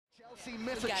Chelsea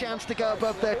miss a chance to go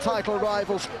above their title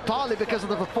rivals, partly because of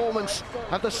the performance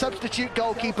of the substitute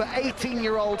goalkeeper,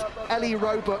 18-year-old Ellie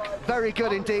Roebuck. Very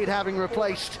good indeed, having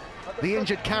replaced the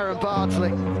injured Karen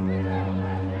Bardsley. Oh,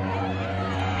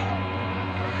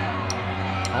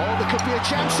 there could be a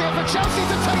chance here for Chelsea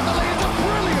to take the lead. It's a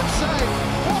brilliant save.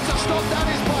 What a stop that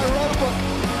is by Roebuck.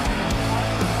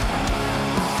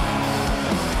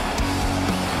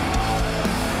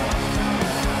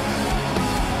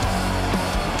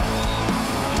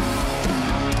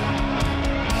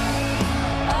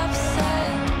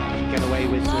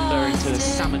 With referring to the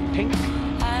salmon pink.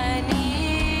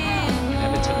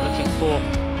 Everton looking for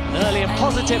an early and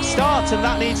positive start, and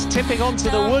that needs tipping onto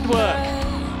the woodwork.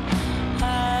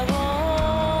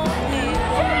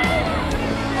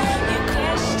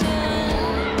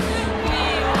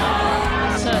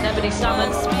 Turn Ebony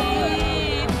Salmon.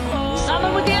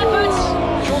 Salmon with the effort.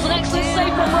 Draws an excellent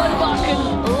save from Roebuck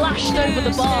and lashed over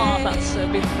the bar. That's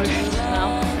been pushed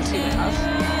now. Let's see what it has.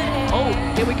 Oh,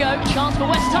 here we go. Chance for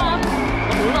West Ham.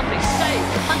 Lovely save.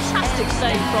 Fantastic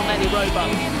save from Ellie Roebuck.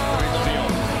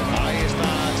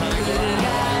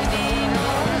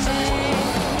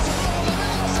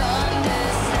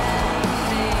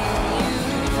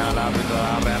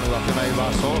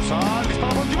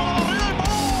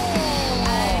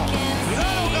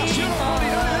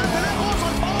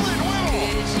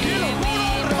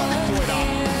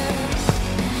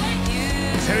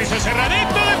 Se dice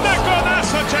cerradito de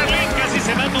taconazo, Charlín, casi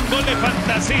se manda un gol de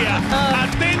fantasía.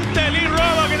 Atenta Ellie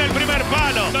Roebuck en el primer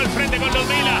palo. Al frente con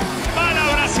Ludmila. Va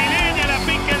la brasileña, la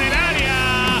pica en el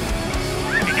área.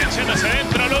 Enganchándose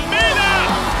dentro, Ludmila.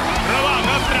 Roebuck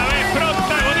otra vez,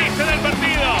 protagonista del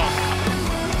partido.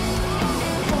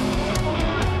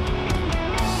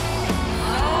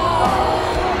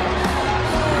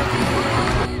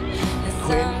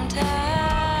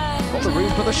 Got the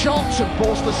room for the shots and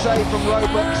forced the save from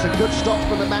Roebuck. It's a good stop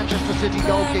from the Manchester City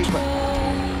goalkeeper.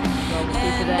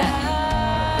 Goalkeeper there.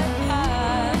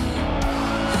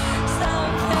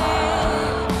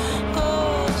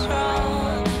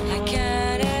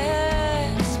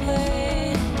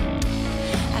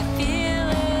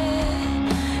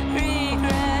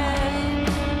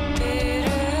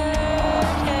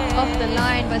 Off the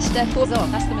line by Steph.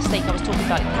 That's the mistake I was talking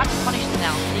about. You have to punish them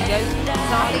now. There you go.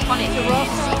 Charlie Punish to Ross.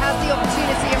 He has the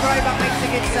opportunity and Roebuck makes a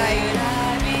good save.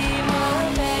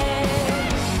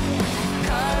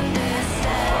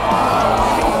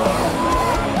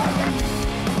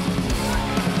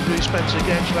 Louis Spencer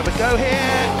again, she'll have a go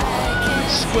here.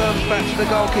 It squirms back to the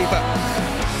goalkeeper.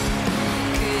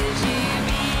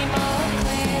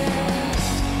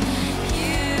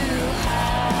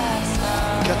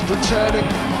 Gets returning.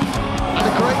 And a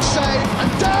great save,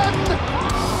 and done!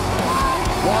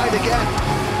 Wide again.